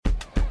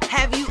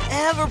Have you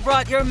ever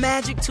brought your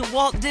magic to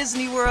Walt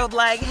Disney World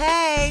like,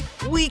 hey,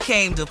 we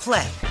came to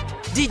play?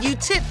 Did you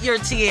tip your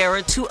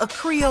tiara to a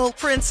Creole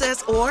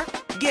princess or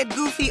get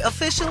goofy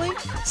officially?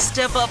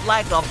 Step up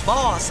like a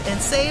boss and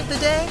save the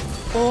day?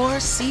 Or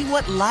see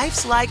what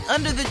life's like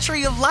under the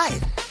tree of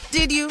life?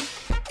 Did you?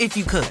 If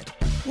you could.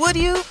 Would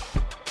you?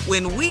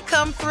 When we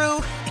come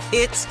through,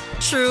 it's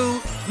true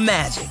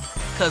magic.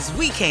 'Cause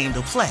we came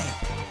to play.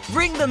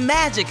 Bring the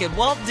magic at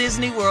Walt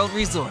Disney World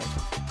Resort.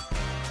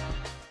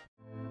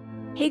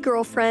 Hey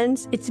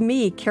girlfriends, it's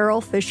me, Carol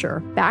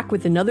Fisher, back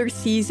with another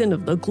season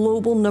of the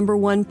global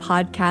 #1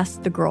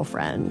 podcast, The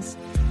Girlfriends.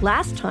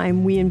 Last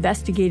time, we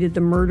investigated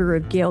the murder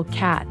of Gail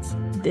Katz.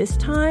 This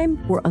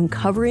time, we're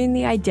uncovering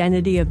the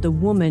identity of the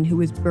woman who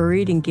was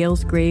buried in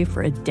Gail's grave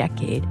for a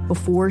decade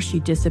before she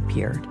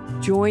disappeared.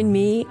 Join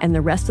me and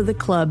the rest of the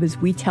club as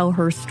we tell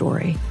her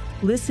story.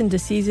 Listen to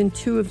Season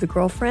 2 of The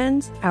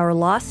Girlfriends, Our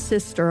Lost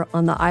Sister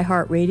on the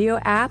iHeartRadio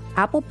app,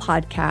 Apple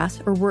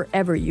Podcasts, or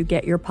wherever you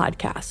get your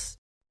podcasts.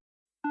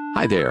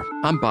 Hi there,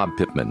 I'm Bob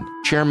Pittman,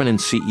 Chairman and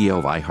CEO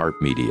of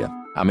iHeartMedia.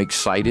 I'm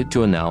excited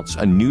to announce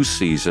a new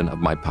season of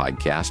my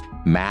podcast,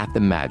 Math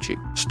and Magic,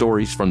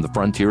 Stories from the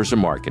Frontiers of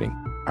Marketing.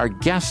 Our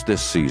guests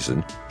this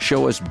season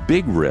show us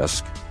big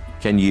risk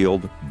can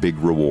yield big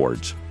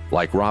rewards,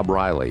 like Rob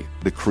Riley,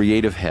 the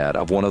creative head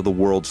of one of the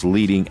world's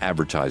leading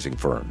advertising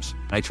firms.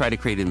 I try to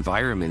create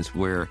environments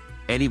where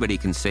anybody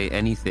can say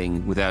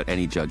anything without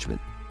any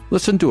judgment.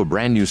 Listen to a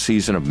brand new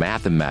season of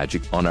Math and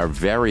Magic on our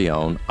very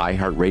own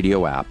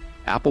iHeartRadio app,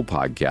 Apple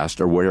Podcast,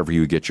 or wherever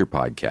you get your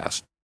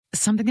podcast.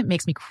 Something that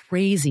makes me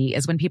crazy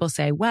is when people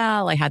say,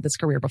 well, I had this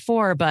career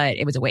before, but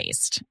it was a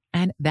waste.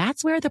 And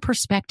that's where the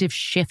perspective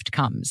shift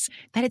comes,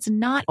 that it's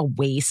not a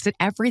waste, that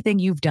everything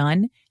you've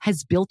done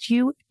has built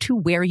you to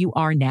where you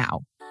are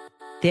now.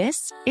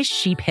 This is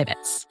She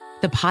Pivots,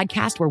 the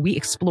podcast where we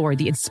explore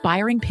the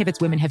inspiring pivots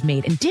women have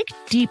made and dig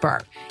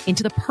deeper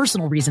into the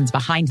personal reasons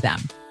behind them.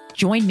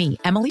 Join me,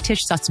 Emily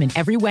Tish Sussman,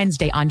 every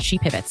Wednesday on She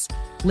Pivots.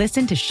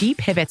 Listen to She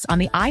Pivots on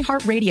the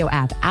iHeartRadio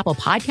app, Apple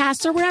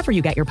Podcasts, or wherever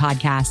you get your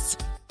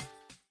podcasts.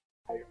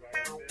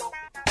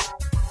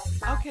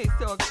 Okay,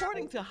 so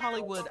according to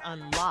Hollywood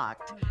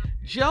Unlocked,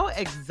 Joe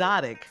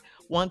Exotic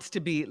wants to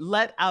be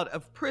let out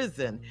of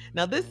prison.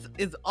 Now, this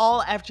is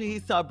all after he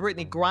saw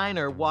Brittany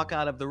Griner walk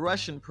out of the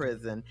Russian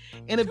prison.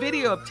 In a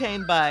video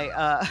obtained by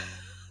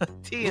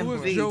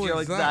TMZ, Joe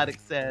Exotic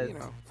says,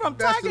 from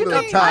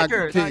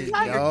Tiger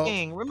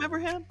King. Remember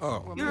him?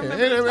 Oh, you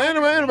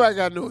remember anybody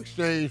got no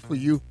exchange for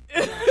you?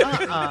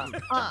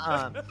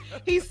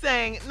 He's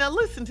saying, now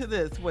listen to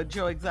this, what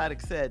Joe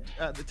Exotic said,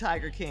 the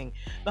Tiger King.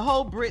 The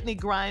whole Brittany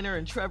Griner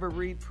and Trevor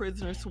Reed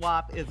prisoner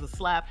swap is a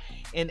slap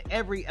in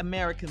every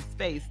American's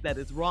face that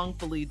is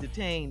wrongfully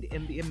detained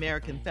in the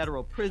American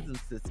federal prison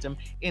system,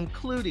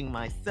 including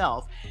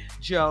myself.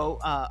 Joe,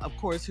 of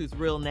course, whose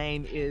real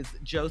name is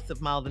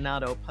Joseph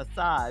Maldonado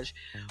Passage,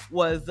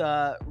 was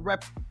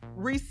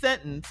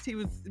resentenced. He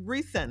was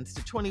resentenced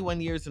to 21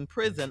 years in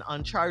prison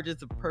on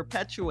charges of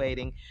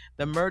perpetuating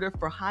the murder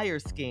for hire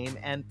scheme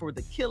and for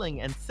the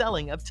killing and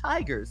selling of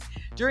tigers.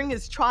 During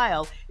his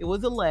trial, it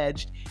was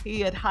alleged he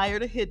had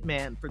hired a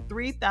hitman for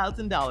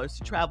 $3,000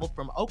 to travel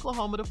from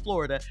Oklahoma to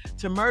Florida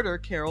to murder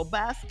Carole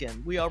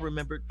Baskin. We all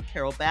remember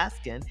Carole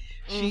Baskin.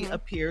 She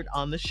appeared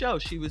on the show.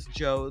 She was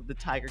Joe the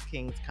Tiger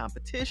King's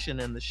competition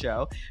in the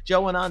show.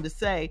 Joe went on to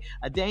say,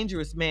 a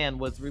dangerous man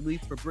was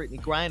released for Brittany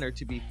Griner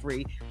to be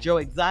free. Joe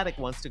Exotic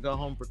wants to go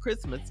home for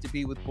Christmas to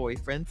be with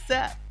boyfriend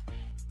Seth.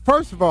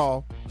 First of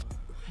all,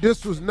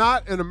 this was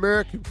not an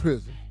American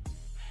prison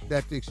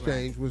that the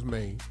exchange was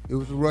made. It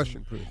was a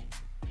Russian prison.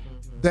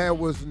 There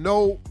was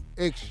no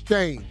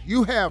exchange.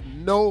 You have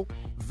no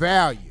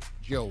value,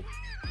 Joe.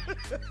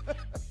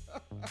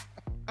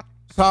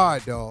 Sorry,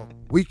 dog.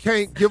 We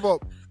can't give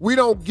up. We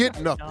don't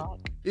get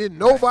nothing. There's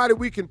nobody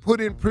we can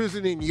put in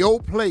prison in your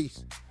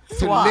place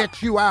to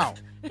let you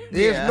out.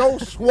 There's no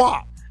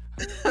swap.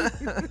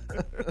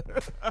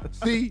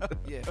 See,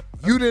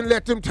 you didn't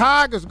let them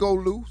tigers go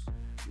loose.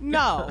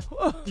 No.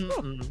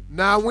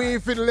 Now we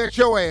ain't finna let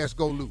your ass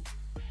go loose.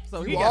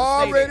 So you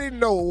already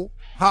know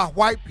how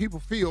white people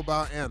feel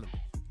about animals.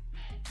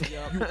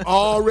 You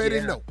already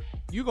know.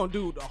 You gonna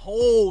do the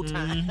whole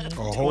time.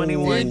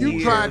 21 and you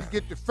years. tried to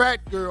get the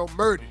fat girl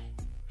murdered.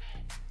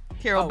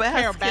 Carole Baskin.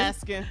 Carole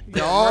Baskin.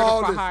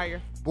 All Murder for this.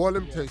 hire. Boy,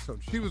 let me tell you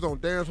something. She was on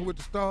Dancing with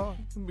the Stars.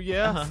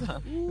 Yes.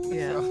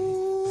 Yeah.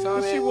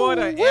 She wore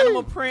the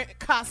animal print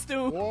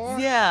costume.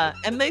 Yeah,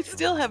 and they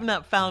still have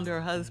not found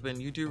her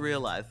husband. You do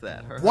realize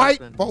that. Her White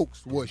husband.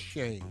 folks were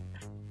shamed.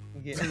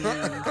 Yeah.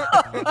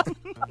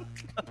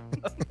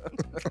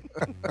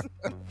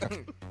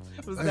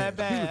 Was that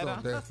bad? She was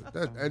on Dancing.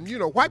 And you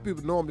know, white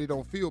people normally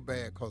don't feel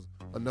bad because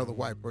another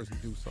white person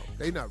do something.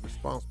 They not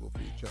responsible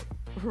for each other.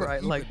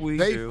 Right, like we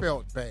they do. They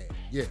felt bad.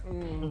 Yeah.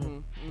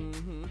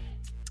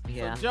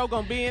 Yeah. So Joe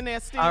gonna be in there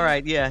still? All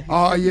right, yeah.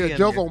 Oh, yeah,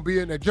 Joe gonna be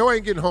in there. Joe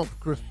ain't getting home for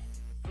Christmas.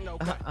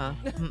 Okay.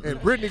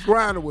 And Brittany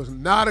Griner was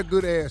not a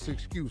good ass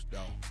excuse,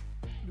 dog.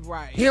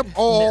 Right. Him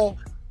all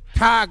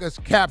tigers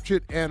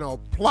captured and a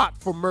plot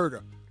for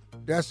murder.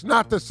 That's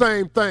not the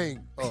same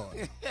thing,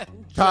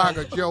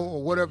 Tiger Joe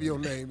or whatever your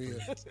name is.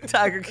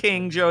 Tiger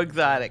King, Joe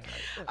Exotic.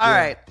 All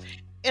right.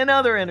 In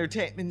other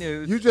entertainment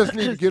news. You just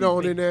need to get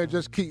on in there and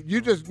just you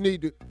just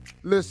need to,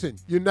 listen,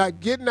 you're not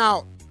getting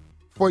out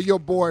for your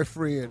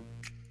boyfriend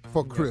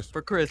for Christmas.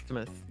 For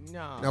Christmas.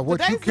 No. Now,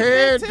 what you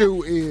can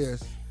do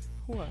is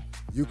What?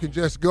 you can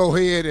just go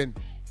ahead and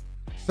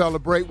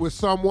celebrate with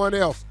someone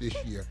else this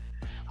year.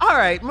 All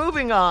right,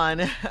 moving on.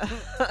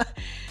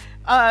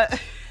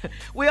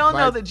 We all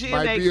know that GMA...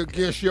 Might be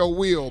against your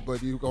will,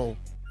 but you going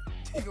to...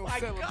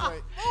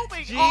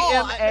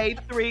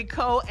 GMA3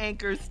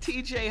 co-anchors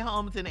TJ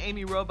Holmes and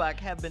Amy Robach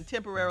have been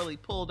temporarily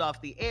pulled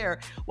off the air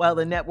while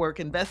the network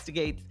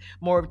investigates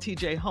more of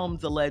TJ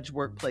Holmes' alleged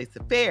workplace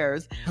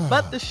affairs.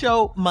 But the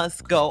show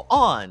must go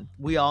on.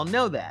 We all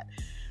know that.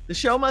 The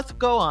show must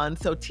go on,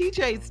 so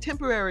TJ's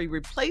temporary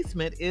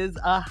replacement is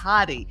a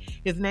hottie.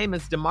 His name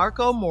is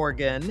DeMarco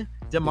Morgan.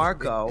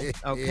 DeMarco,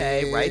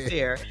 okay, right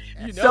there.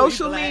 You know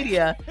Social he's black.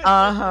 media,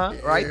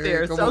 right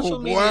there. come Social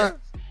on, media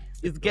boy.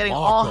 is getting DeMarco.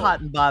 all hot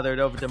and bothered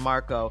over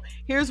DeMarco.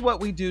 Here's what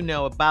we do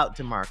know about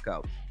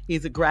DeMarco.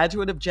 He's a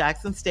graduate of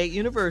Jackson State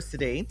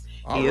University.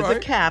 He is a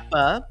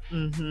Kappa.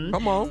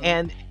 Come on.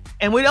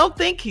 And we don't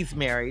think he's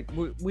married.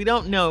 We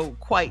don't know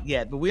quite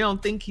yet, but we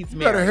don't think he's You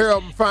better married.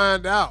 help him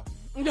find out.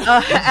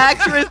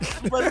 Actress,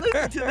 but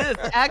listen to this.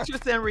 Actress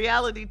and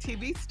reality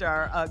TV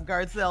star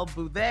Garcelle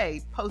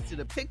Bouvet posted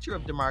a picture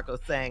of DeMarco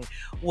saying,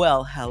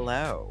 "Well,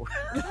 hello."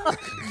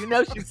 You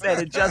know she said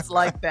it just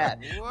like that.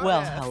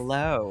 Well,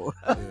 hello.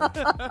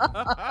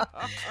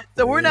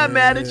 So we're not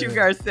mad at you,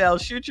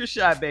 Garcelle. Shoot your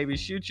shot, baby.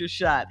 Shoot your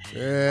shot.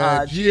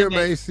 Yeah,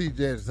 GMAC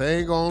just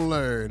ain't going to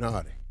learn,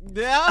 are they?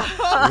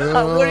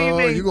 What do you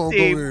mean, You're going to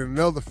Steve? go with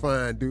another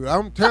fine dude.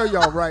 I'm telling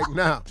y'all right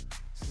now,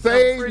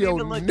 save pretty to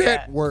your look at.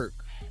 network.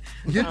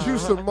 Get you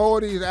some more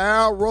of these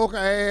Al Roker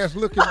ass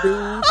looking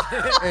dudes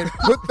and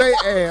put their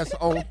ass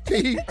on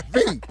TV.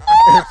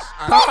 And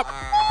stop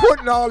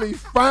putting all these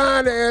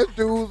fine ass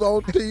dudes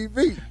on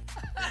TV.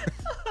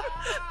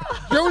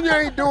 Junior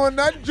ain't doing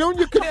nothing.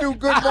 Junior can do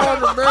Good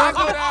Morning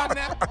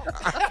America.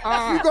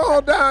 You go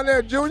on down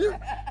there, Junior.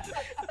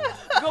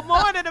 Good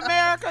morning,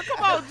 America.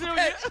 Come on,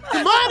 Junior.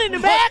 Good morning,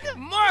 America.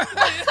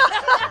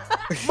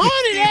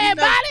 Morning,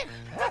 everybody.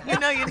 You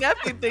know your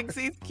nephew thinks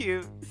he's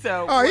cute,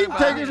 so. Oh, he what can about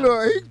take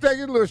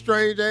his him? little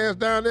strange ass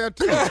down there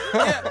too.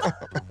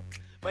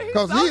 But he's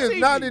Because he on is TV.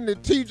 not in the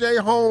TJ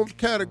Holmes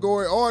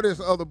category or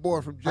this other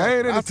boy from Jackson. I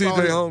ain't in the saw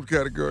TJ him. Holmes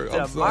category.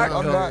 I'm sorry. DeMarco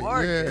I'm not.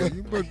 Morgan. Yeah,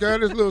 you better got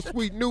this little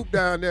sweet Noop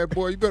down there,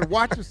 boy. You better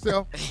watch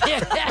yourself.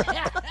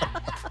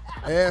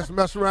 Ass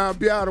mess around,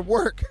 be out of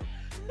work.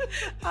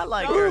 I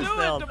like Don't do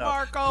Garcelle, it, though.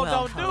 DeMarco.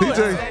 Well, Don't do it.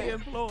 PJ. Stay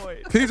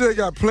employed. TJ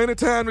got plenty of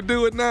time to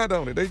do it now,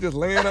 don't he? They just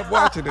laying up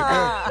watching it.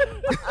 Man.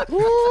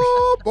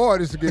 Ooh, boy,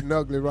 this is getting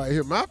ugly right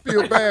here. Man, I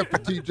feel bad for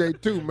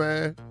TJ too,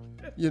 man.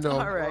 You know,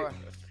 All right.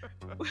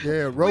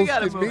 yeah, We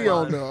gotta roasted me move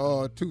on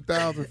the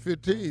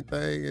 2015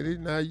 thing,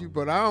 and now you.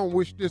 But I don't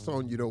wish this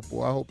on you though,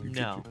 boy. I hope you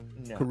No,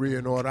 get your no. career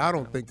in order. I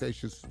don't think they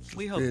should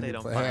We hope suspend they him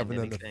don't for find having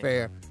an anything.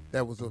 affair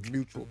that was of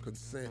mutual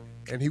consent,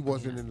 and he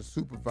wasn't in the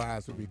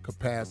supervisory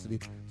capacity.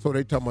 So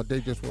they talking about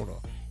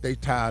they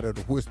tired of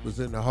the whispers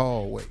in the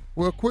hallway.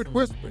 Well, quit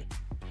whispering.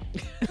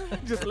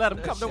 Just let him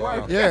come to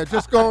work. Yeah,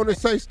 just go on and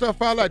say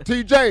stuff out like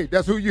TJ.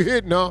 That's who you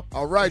hitting, huh?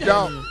 All right,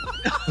 y'all.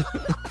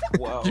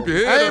 Keep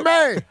your head up.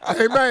 Amen.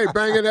 Amen.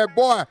 Banging that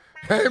boy.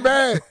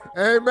 Amen.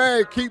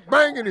 Amen. Keep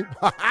banging him.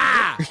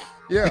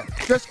 Yeah.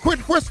 Just quit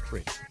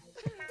whispering.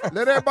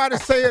 Let everybody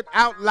say it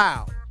out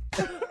loud.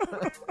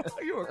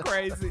 You are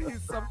crazy.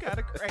 He's some kind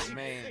of crazy.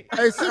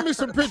 Hey, send me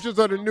some pictures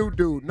of the new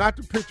dude. Not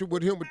the picture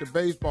with him with the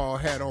baseball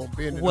hat on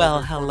bending Well,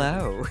 over in front of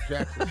hello.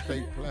 Jackson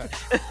State Flag.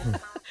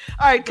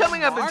 All right,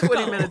 coming up in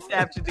 20 minutes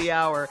after the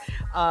hour.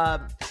 How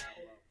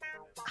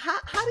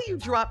do you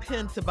drop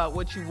hints about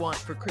what you want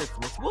for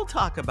Christmas? We'll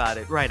talk about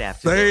it right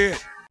after Say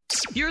this.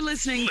 it. You're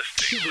listening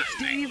to the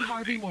Steve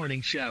Harvey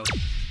Morning Show.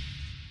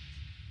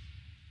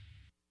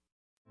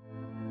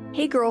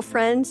 Hey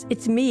girlfriends,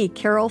 it's me,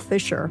 Carol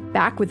Fisher,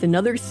 back with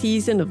another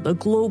season of the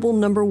global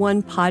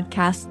 #1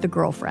 podcast, The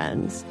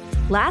Girlfriends.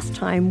 Last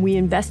time, we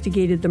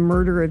investigated the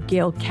murder of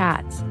Gail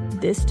Katz.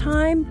 This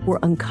time, we're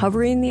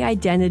uncovering the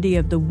identity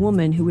of the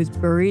woman who was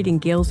buried in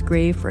Gail's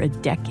grave for a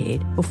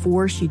decade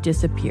before she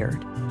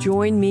disappeared.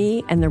 Join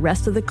me and the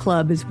rest of the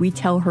club as we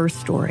tell her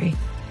story.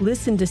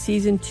 Listen to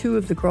Season 2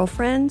 of The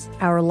Girlfriends,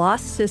 Our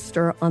Lost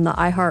Sister on the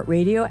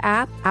iHeartRadio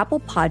app, Apple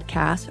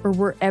Podcasts, or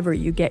wherever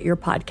you get your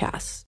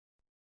podcasts.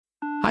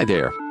 Hi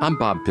there, I'm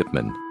Bob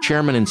Pittman,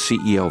 Chairman and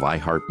CEO of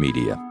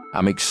iHeartMedia.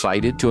 I'm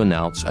excited to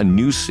announce a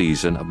new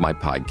season of my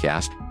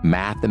podcast,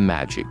 Math and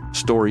Magic,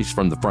 Stories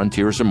from the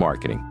Frontiers of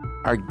Marketing.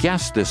 Our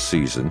guests this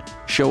season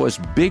show us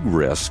big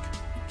risk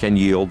can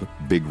yield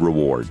big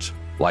rewards,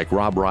 like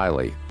Rob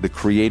Riley, the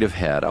creative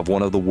head of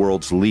one of the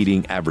world's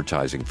leading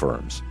advertising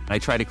firms. I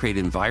try to create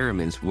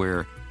environments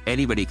where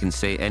anybody can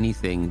say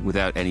anything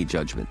without any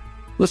judgment.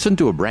 Listen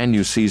to a brand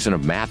new season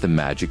of Math and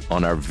Magic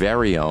on our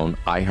very own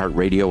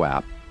iHeartRadio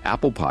app,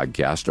 Apple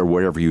Podcast, or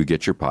wherever you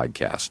get your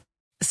podcast.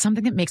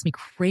 Something that makes me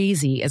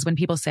crazy is when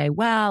people say,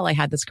 well, I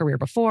had this career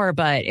before,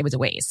 but it was a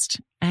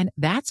waste. And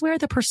that's where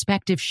the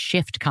perspective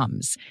shift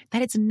comes,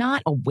 that it's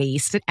not a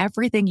waste, that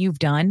everything you've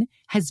done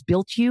has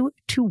built you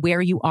to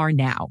where you are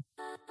now.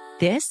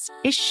 This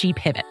is She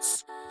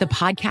Pivots, the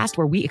podcast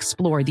where we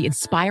explore the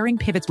inspiring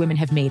pivots women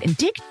have made and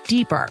dig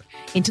deeper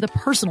into the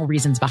personal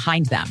reasons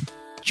behind them.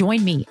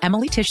 Join me,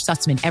 Emily Tish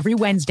Sussman, every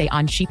Wednesday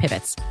on She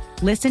Pivots.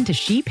 Listen to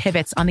She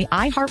Pivots on the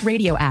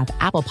iHeartRadio app,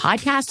 Apple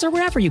Podcasts, or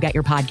wherever you get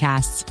your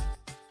podcasts.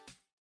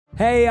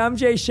 Hey, I'm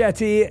Jay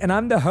Shetty, and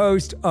I'm the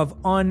host of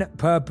On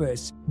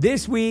Purpose.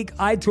 This week,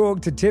 I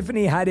talked to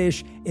Tiffany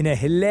Haddish in a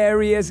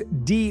hilarious,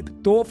 deep,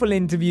 thoughtful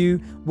interview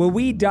where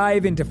we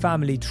dive into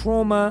family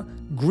trauma,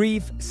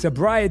 grief,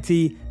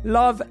 sobriety,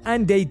 love,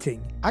 and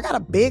dating. I got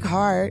a big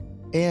heart,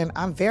 and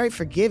I'm very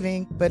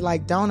forgiving, but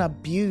don't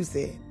abuse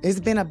it. It's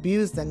been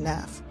abused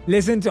enough.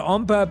 Listen to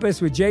On Purpose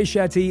with Jay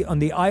Shetty on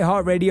the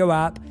iHeartRadio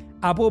app,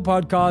 Apple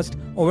Podcast,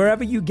 or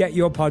wherever you get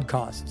your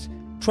podcasts.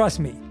 Trust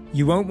me,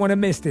 you won't want to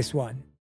miss this one.